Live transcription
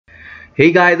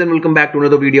Hey guys, and welcome back to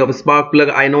another video of Sparkplug.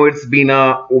 I know it's been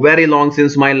a very long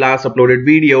since my last uploaded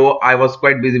video. I was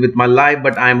quite busy with my life,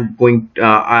 but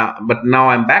but now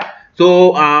I'm back.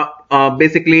 So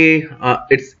basically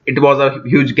it was a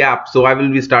huge gap, so I will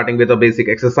be starting with a basic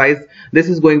exercise. This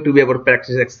is going to be our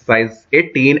practice exercise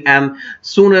 18, and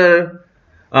sooner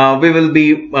we will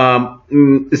be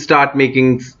start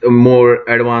making more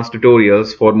advanced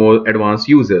tutorials for more advanced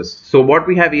users. So what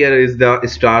we have here is the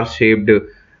star shaped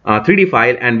 3D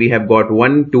file, and we have got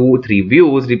 1, 2, 3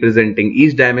 views representing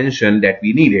each dimension that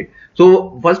we needed.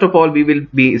 So first of all, we will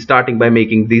be starting by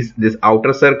making this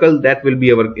outer circle. That will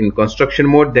be our in construction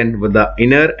mode. Then with the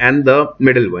inner and the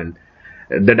middle one,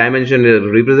 the dimension is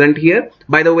represent here.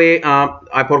 By the way,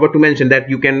 I forgot to mention that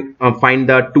you can find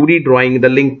the 2D drawing, the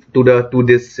link to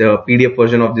this PDF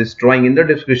version of this drawing in the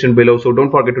description below, so don't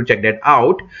forget to check that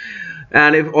out.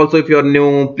 And if you're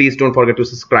new, please don't forget to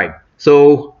subscribe.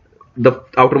 So the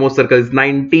outermost circle is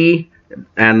 90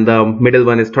 and the middle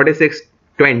one is 36,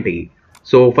 20.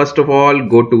 So first of all,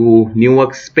 go to new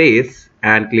workspace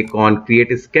and click on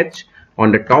create a sketch.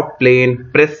 On the top plane,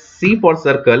 press C for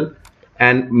circle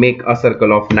and make a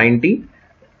circle of 90.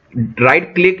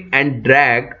 Right click and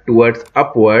drag towards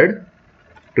upward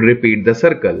to repeat the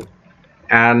circle,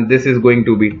 and this is going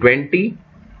to be 20.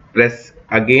 Press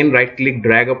again, right click,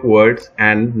 drag upwards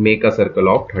and make a circle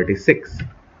of 36.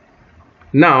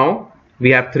 Now we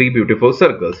have 3 beautiful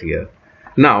circles here.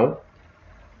 Now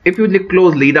if you look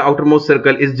closely, the outermost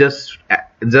circle is just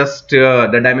the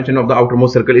dimension of the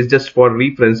outermost circle is just for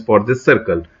reference for this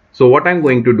circle. So what I'm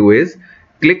going to do is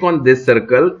click on this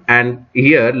circle, and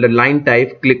here the line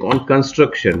type, click on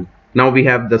construction. Now we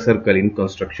have the circle in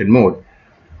construction mode.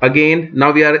 Again,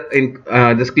 now we are in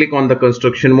just click on the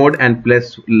construction mode and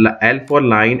press L for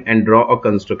line and draw a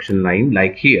construction line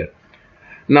like here.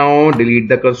 Now delete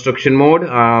the construction mode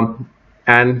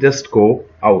and just go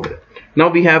out. Now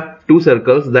we have 2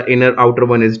 circles. The outer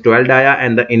one is 12 dia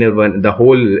and the inner one, the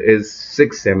hole is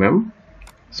 6 mm.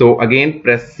 So again,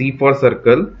 press C for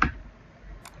circle,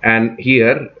 and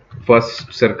here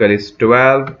first circle is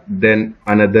 12, then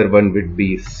another one would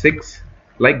be 6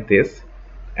 like this,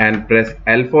 and press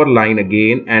L for line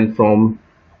again, and from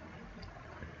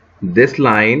this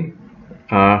line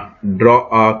draw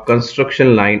a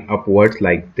construction line upwards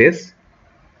like this.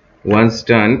 Once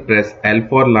done, press L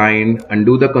for line,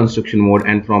 undo the construction mode,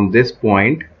 and from this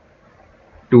point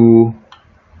to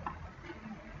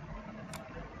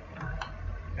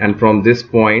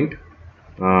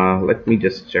let me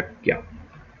just check. Yeah,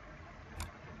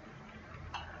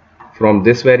 from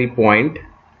this very point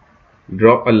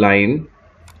draw a line,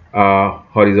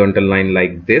 horizontal line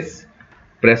like this.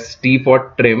 Press T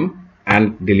for trim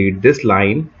and delete this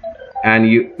line, and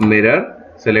you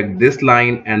select this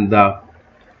line, and the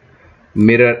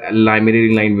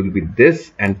mirroring line will be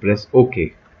this, and press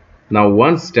OK. Now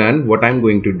once done, what I'm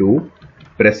going to do,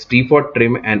 press T for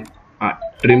trim and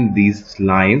trim these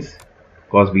lines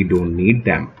because we don't need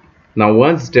them. Now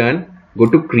once done, go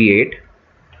to create,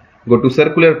 go to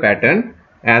circular pattern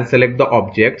and select the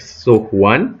objects. So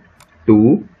 1,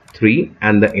 2, 3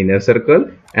 and the inner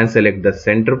circle, and select the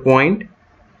center point,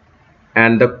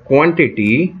 and the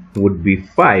quantity would be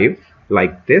 5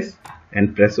 like this,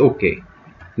 and press OK.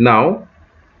 Now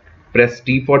press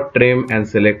T for trim and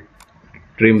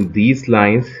trim these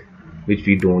lines which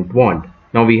we don't want.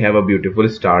 Now we have a beautiful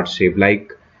star shape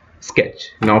like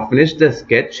sketch. Now finish the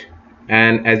sketch,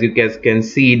 and as you guys can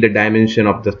see, the dimension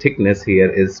of the thickness here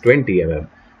is 20 mm.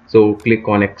 So click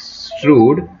on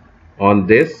extrude on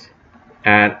this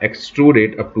and extrude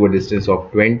it up to a distance of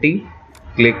 20.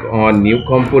 Click on new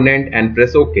component and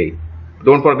press OK.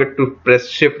 Don't forget to press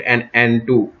shift and N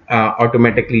to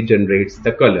automatically generates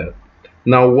the color.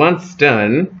 Now once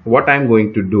done, what I'm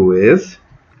going to do is,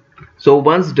 so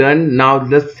once done, now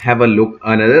let's have a look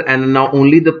another, and now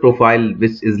only the profile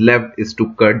which is left is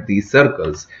to cut these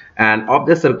circles. And of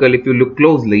the circle, if you look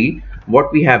closely,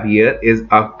 what we have here is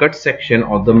a cut section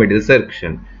of the middle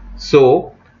section.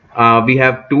 So we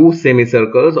have 2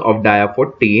 semicircles of dia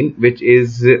 14, which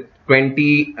is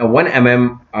 21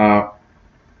 mm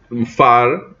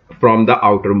far from the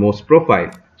outermost profile.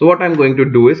 So what I'm going to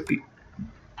do is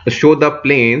show the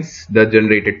planes, the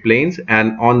generated planes,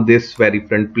 and on this very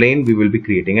front plane we will be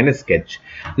creating a sketch.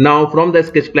 Now from the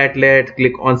sketch platelet,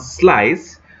 click on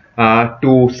slice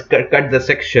to cut the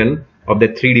section of the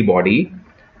 3D body,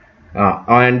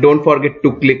 and don't forget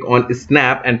to click on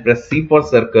snap and press C for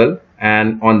circle,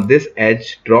 and on this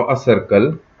edge draw a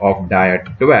circle of dia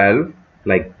 12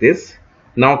 like this.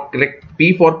 Now click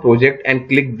P for project and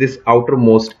click this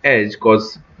outermost edge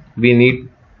because we need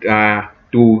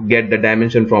to get the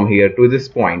dimension from here to this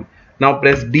point. Now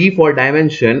press D for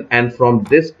dimension, and from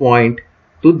this point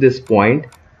to this point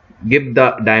give the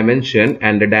dimension,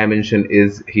 and the dimension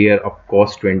is here of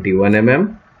course 21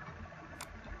 mm.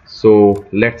 So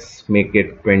let's make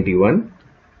it 21,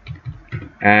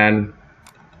 and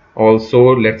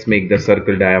also let's make the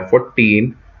circle dia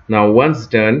 14. Now once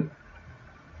done,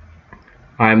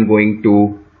 I'm going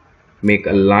to make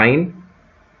a line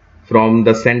from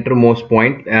the centermost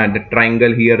point, and the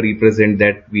triangle here represent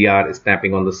that we are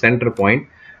snapping on the center point.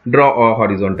 Draw a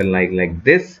horizontal line like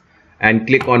this, and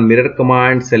click on mirror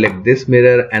command, select this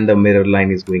mirror, and the mirror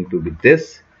line is going to be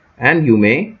this, and you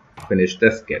may finish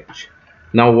the sketch.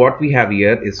 Now what we have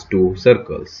here is two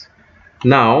circles.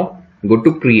 Now go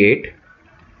to create,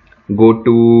 go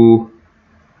to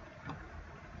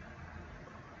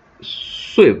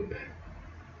sweep,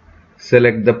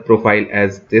 select the profile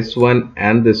as this one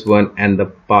and this one, and the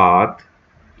path,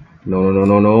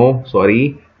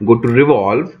 sorry, go to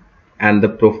revolve, and the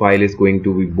profile is going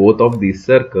to be both of these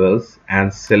circles,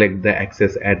 and select the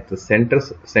axis at the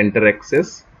center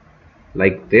axis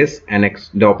like this, and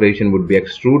the operation would be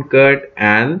extrude cut,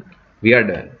 and we are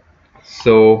done.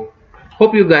 So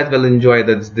hope you guys will enjoy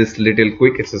this little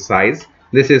quick exercise.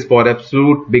 This is for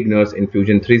absolute beginners in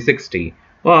Fusion 360.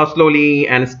 Slowly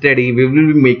and steady we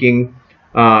will be making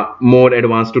more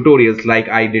advanced tutorials like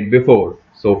I did before.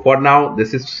 So for now,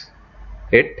 this is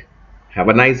it. Have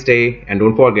a nice day, and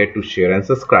don't forget to share and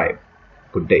subscribe.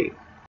 Good day.